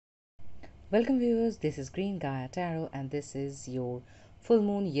Welcome viewers, this is Green Gaia Tarot and this is your full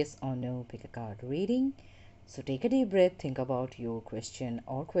moon yes or no pick a card reading. So take a deep breath, think about your question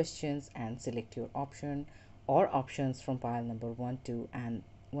or questions and select your option or options from pile number 1, 2 and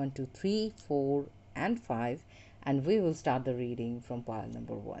 1, 2, 3, 4 and 5, and we will start the reading from pile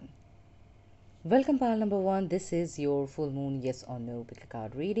number 1. Welcome pile number 1, this is your full moon yes or no pick a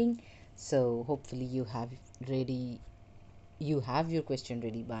card reading. So hopefully you have your question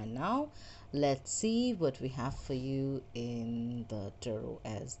ready by now. Let's see what we have for you in the tarot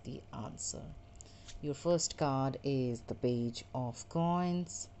as the answer. Your first card is the Page of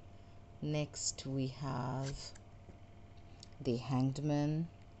Coins. Next we have the Hanged Man,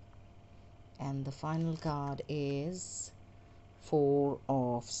 and the final card is Four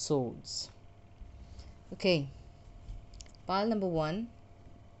of Swords. Okay, pile number 1,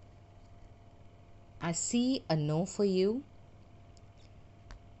 I see a no for you.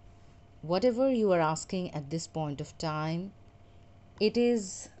 Whatever you are asking at this point of time, it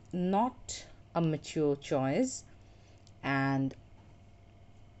is not a mature choice and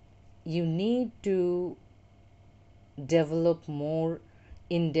you need to develop more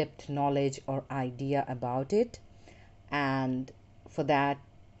in-depth knowledge or idea about it, and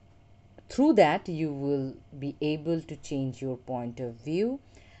through that you will be able to change your point of view.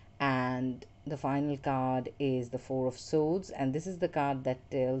 And the final card is the Four of Swords, and this is the card that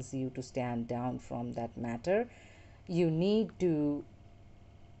tells you to stand down from that matter. You need to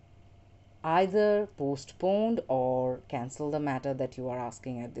either postpone or cancel the matter that you are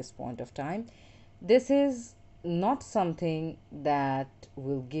asking at this point of time. This is not something that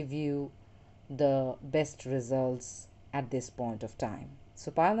will give you the best results at this point of time. So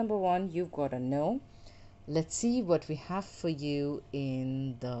pile number 1, you've got a no. Let's see what we have for you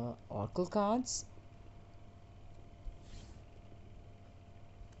in the oracle cards.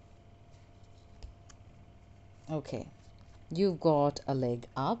 Okay, you've got a leg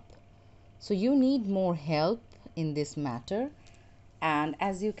up, so you need more help in this matter. And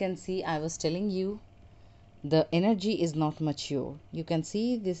as you can see, I was telling you the energy is not mature. You can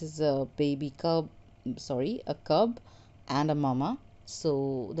see this is a a cub and a mama.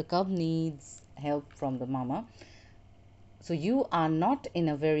 So the cub needs help from the mama. So you are not in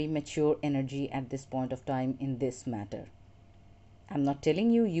a very mature energy at this point of time in this matter. I'm not telling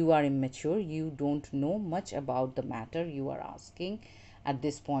you you are immature. You don't know much about the matter you are asking at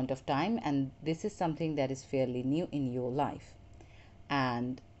this point of time, and this is something that is fairly new in your life,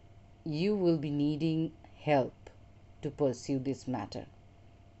 and you will be needing help to pursue this matter.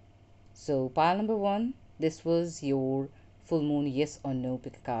 So pile number 1, this was your full moon yes or no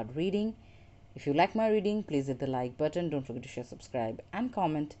pick a card reading. If you like my reading, please hit the like button. Don't forget to share, subscribe and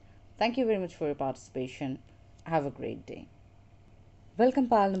comment. Thank you very much for your participation. Have a great day. Welcome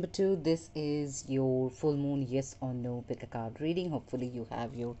pile number 2, this is your full moon yes or no pick a card reading. Hopefully you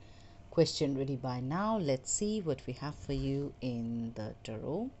have your question ready by now. Let's see what we have for you in the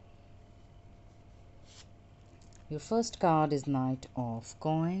tarot. Your first card is Knight of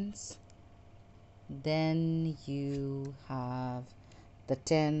Coins. Then you have the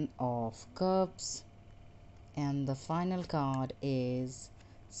Ten of Cups. And the final card is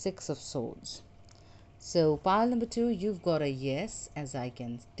Six of Swords. So pile number 2, you've got a yes, as I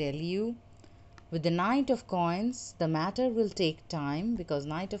can tell you. With the Knight of Coins, the matter will take time because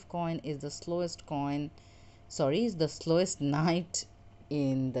Knight of Coin is the slowest knight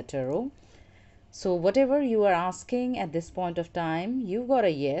in the tarot. So whatever you are asking at this point of time, you've got a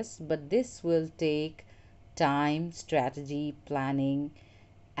yes, but this will take time, strategy, planning,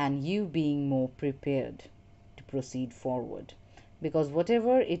 and you being more prepared to proceed forward. Because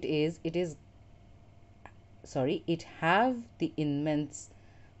whatever it have the immense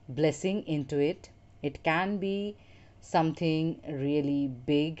blessing into it. It can be something really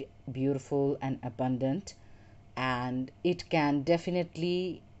big, beautiful and abundant, and it can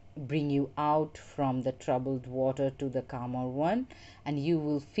definitely bring you out from the troubled water to the calmer one, and you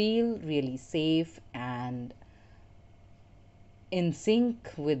will feel really safe and in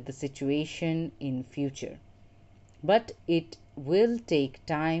sync with the situation in future. But it will take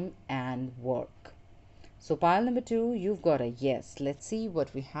time and work. So pile number 2, you've got a yes. Let's see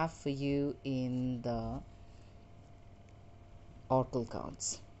what we have for you in the oracle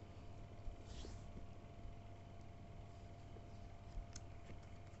cards.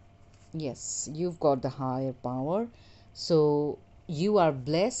 Yes, you've got the higher power. So you are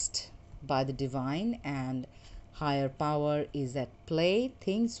blessed by the divine and higher power is at play.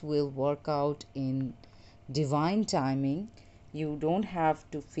 Things will work out in divine timing. You don't have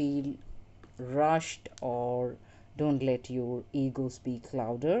to feel rushed or don't let your ego speak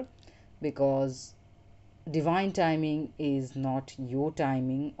louder. because divine timing is not your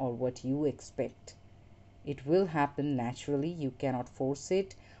timing or what you expect. It will happen naturally. You cannot force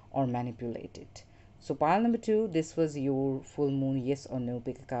it or manipulate it. So, pile number 2, this was your full moon yes or no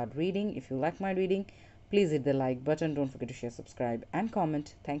pick a card reading. If you like my reading, please hit the like button. Don't forget to share, subscribe, and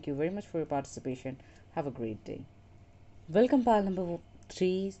comment. Thank you very much for your participation. Have a great day. Welcome, pile number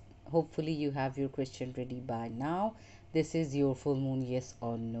 3. Hopefully, you have your question ready by now. This is your full moon yes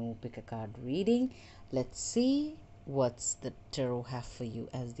or no pick a card reading. Let's see what's the tarot have for you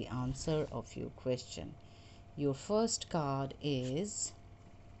as the answer of your question. Your first card is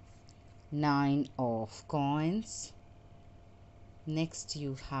 9 of coins. Next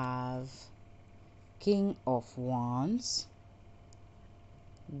you have King of Wands.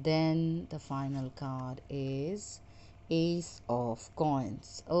 Then the final card is Ace of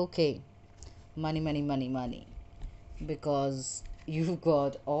Coins. Okay, money, money, money, money. Because you've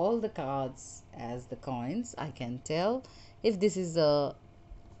got all the cards as the coins, I can tell. If this is a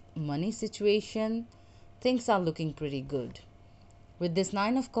money situation, things are looking pretty good. With this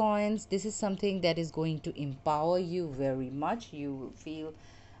 9 of coins, this is something that is going to empower you very much. You will feel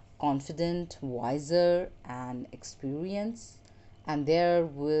confident, wiser, and experienced, and there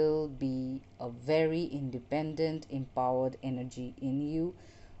will be a very independent, empowered energy in you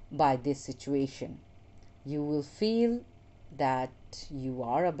by this situation. You will feel that you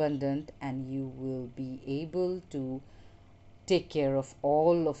are abundant and you will be able to take care of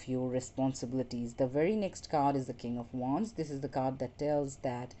all of your responsibilities. The very next card is the King of Wands. This is the card that tells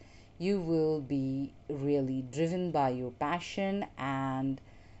that you will be really driven by your passion and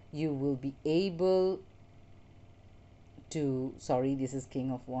you will be able to, sorry, this is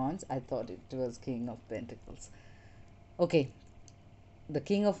King of Wands. I thought it was King of Pentacles. Okay, the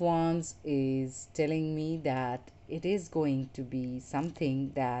King of Wands is telling me that it is going to be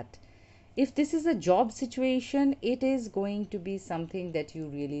something that, if this is a job situation, it is going to be something that you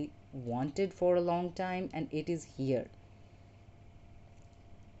really wanted for a long time and it is here.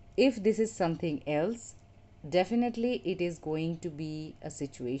 If this is something else, definitely it is going to be a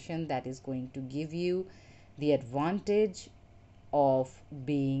situation that is going to give you the advantage of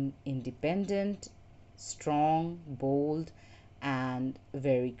being independent, strong, bold, and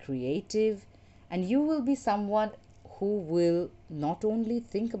very creative. And you will be someone who will not only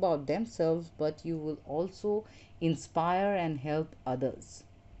think about themselves, but you will also inspire and help others.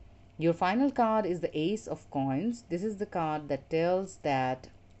 Your final card is the Ace of Coins. This is the card that tells that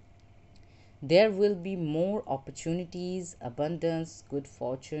there will be more opportunities, abundance, good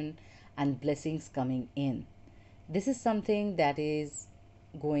fortune, and blessings coming in. This is something that is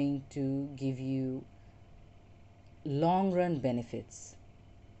going to give you long run benefits.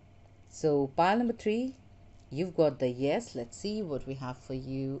 So, pile number 3, you've got the yes. Let's see what we have for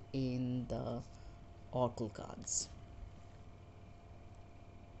you in the oracle cards.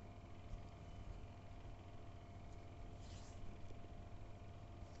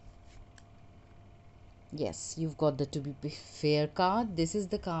 Yes, you've got the to be fair card. This is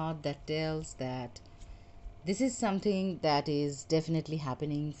the card that tells that this is something that is definitely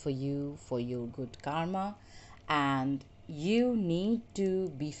happening for you, for your good karma, and you need to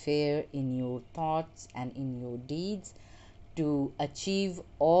be fair in your thoughts and in your deeds to achieve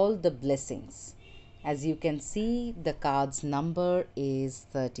all the blessings. As you can see, the card's number is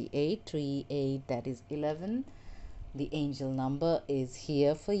 38, 38, that is 11. The angel number is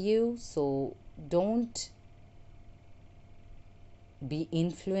here for you, so don't be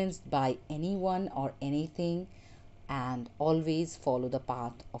influenced by anyone or anything and always follow the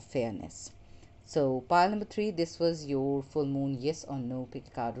path of fairness. So, pile number 3, this was your full moon yes or no pick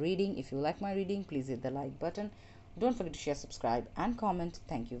a card reading. If you like my reading, please hit the like button. Don't forget to share, subscribe, and comment.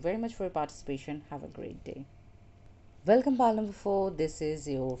 Thank you very much for your participation. Have a great day. Welcome, pile number 4. This is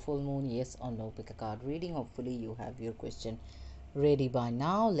your full moon yes or no pick a card reading. Hopefully, you have your question ready by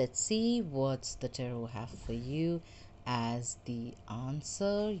now. Let's see what's the tarot have for you as the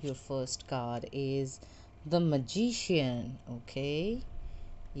answer. Your first card is the Magician. Okay,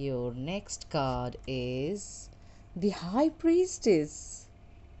 your next card is the High Priestess.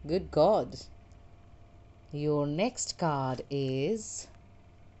 Good God. Your next card is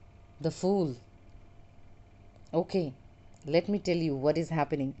the Fool. Okay, let me tell you what is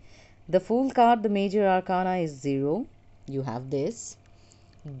happening. The Fool card, the major arcana is 0. You have this.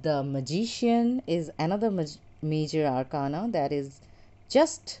 The Magician is another major arcana, that is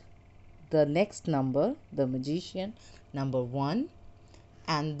just the next number, the Magician, number 1.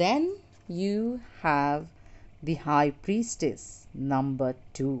 And then you have the High Priestess, number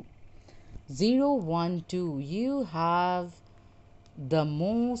 2. 0, 1, 2. You have the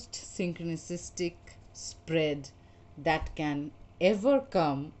most synchronistic spread that can ever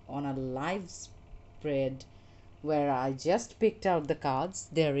come on a live spread where I just picked out the cards.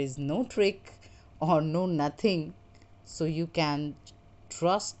 There is no trick or no nothing. So you can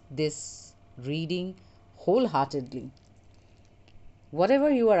trust this reading wholeheartedly. Whatever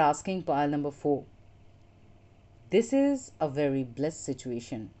you are asking, pile number 4, this is a very blessed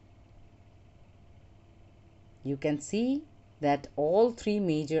situation. You can see that all 3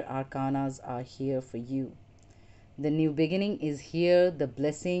 major arcanas are here for you. The new beginning is here, the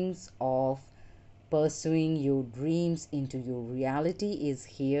blessings of pursuing your dreams into your reality is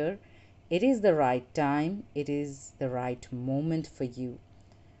here. It is the right time, it is the right moment for you.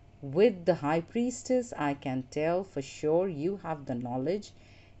 With the High Priestess, I can tell for sure you have the knowledge,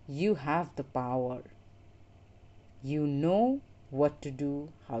 you have the power. You know what to do,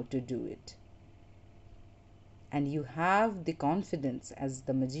 how to do it. And you have the confidence, as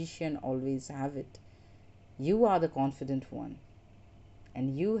the magician always have it. You are the confident one,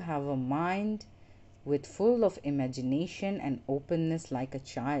 and you have a mind with full of imagination and openness like a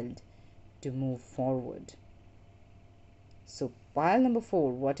child to move forward. So pile number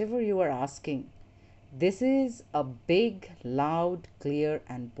 4, whatever you are asking, this is a big, loud, clear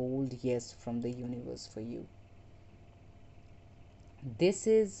and bold yes from the universe for you. This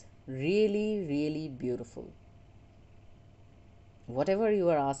is really, really beautiful. Whatever you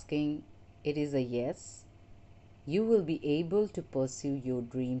are asking, it is a yes. You will be able to pursue your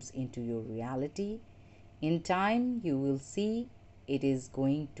dreams into your reality. In time, you will see it is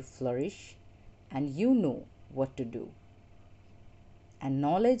going to flourish and you know what to do. And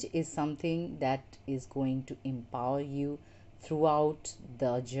knowledge is something that is going to empower you throughout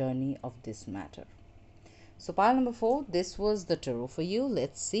the journey of this matter. So pile number 4, this was the tarot for you.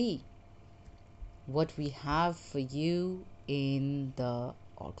 Let's see what we have for you in the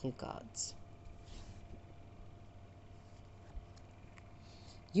oracle cards.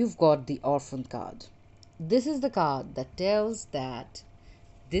 You've got the Orphan card. This is the card that tells that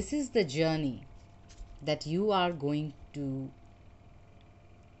this is the journey that you are going to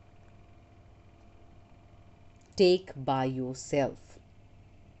take by yourself.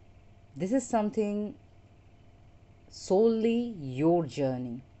 This is something solely your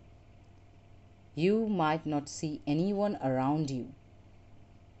journey. You might not see anyone around you,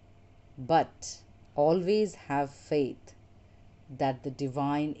 but always have faith that the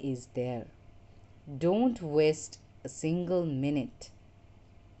divine is there. Don't waste a single minute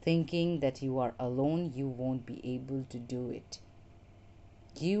thinking that you are alone, you won't be able to do it.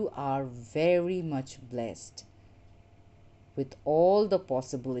 You are very much blessed with all the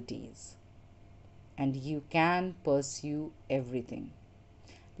possibilities and you can pursue everything.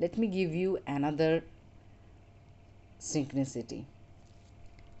 Let me give you another synchronicity.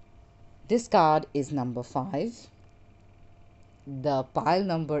 This card is number 5. The pile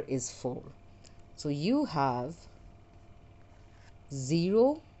number is 4. So you have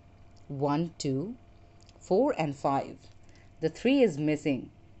 0, 1, 2, 4 and 5. The 3 is missing,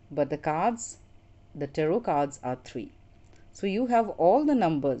 but the tarot cards are 3. So you have all the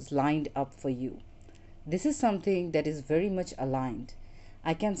numbers lined up for you. This is something that is very much aligned.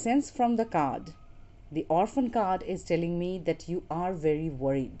 I can sense from the card, the Orphan card is telling me that you are very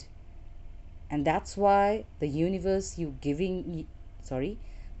worried. And that's why the universe giving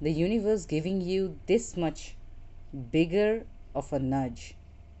you this much bigger of a nudge.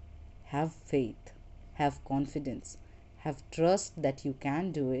 Have faith, have confidence, have trust that you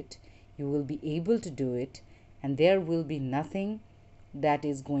can do it, you will be able to do it, and there will be nothing that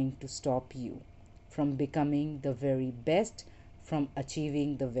is going to stop you from becoming the very best, from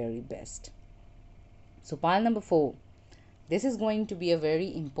achieving the very best. So pile number 4, this is going to be a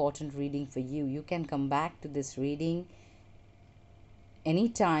very important reading for you. You can come back to this reading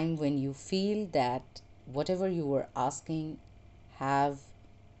anytime when you feel that whatever you were asking have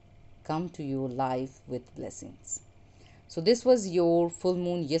come to your life with blessings. So this was your full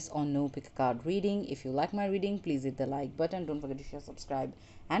moon yes or no pick a card reading. If you like my reading, please hit the like button. Don't forget to share, subscribe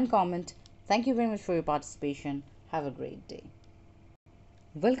and comment. Thank you very much for your participation. Have a great day.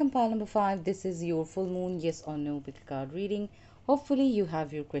 Welcome pile number 5. This is your full moon yes or no pick a card reading. Hopefully you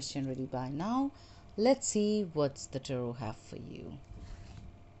have your question ready by now. Let's see what's the tarot have for you.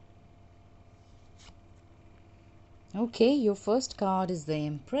 Okay, your first card is the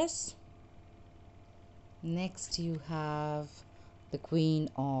Empress. Next you have the Queen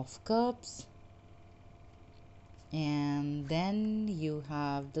of Cups. And then you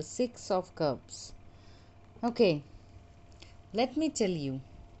have the 6 of Cups. Okay, let me tell you,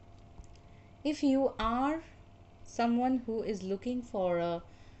 if you are someone who is looking for a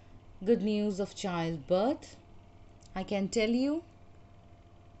good news of childbirth, I can tell you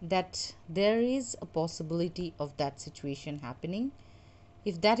that there is a possibility of that situation happening.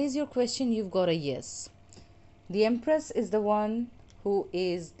 If that is your question, you've got a yes. The Empress is the one who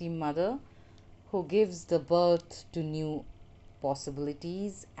is the mother who gives the birth to new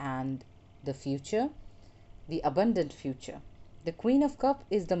possibilities and the future, the abundant future. The Queen of Cups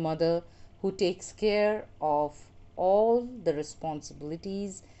is the mother who takes care of all the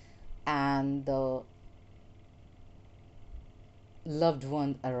responsibilities and the loved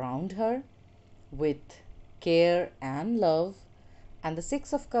one around her with care and love. And the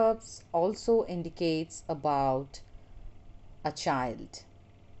Six of Cups also indicates about a child,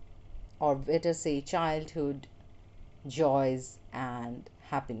 or better say childhood joys and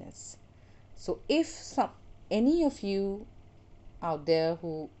happiness. So if any of you out there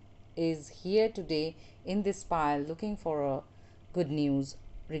who is here today in this pile looking for a good news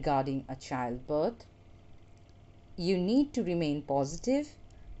regarding a childbirth, you need to remain positive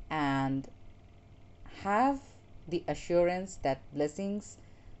and have the assurance that blessings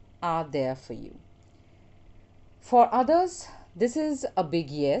are there for you. For others, this is a big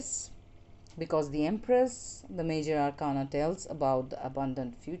yes, because the Empress, the major arcana, tells about the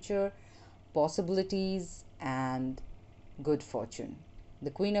abundant future, possibilities, and good fortune. The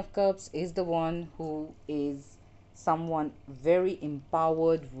Queen of Cups is the one who is someone very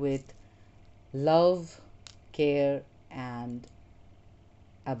empowered with love, care, and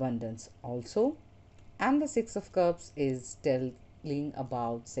abundance also. And the Six of Cups is telling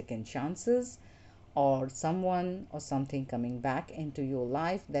about second chances, or someone or something coming back into your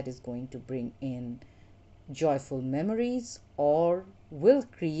life that is going to bring in joyful memories or will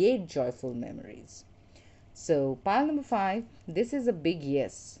create joyful memories. So, pile number 5, this is a big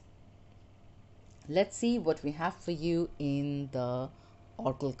yes. Let's see what we have for you in the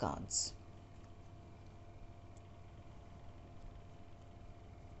oracle cards.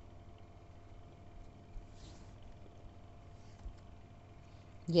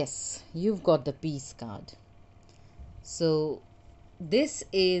 Yes, you've got the peace card. So, this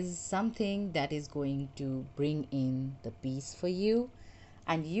is something that is going to bring in the peace for you,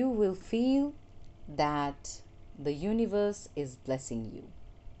 and you will feel that the universe is blessing you.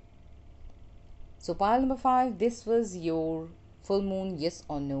 So, pile number 5, this was your full moon yes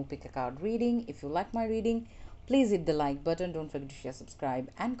or no pick a card reading. If you like my reading, please hit the like button. Don't forget to share, subscribe,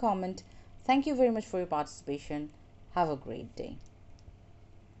 and comment. Thank you very much for your participation. Have a great day.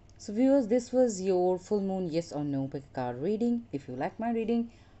 So viewers, this was your full moon yes or no pick a card reading. If you like my reading,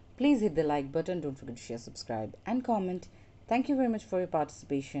 please hit the like button. Don't forget to share, subscribe, and comment. Thank you very much for your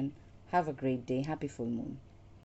participation. Have a great day. Happy full moon.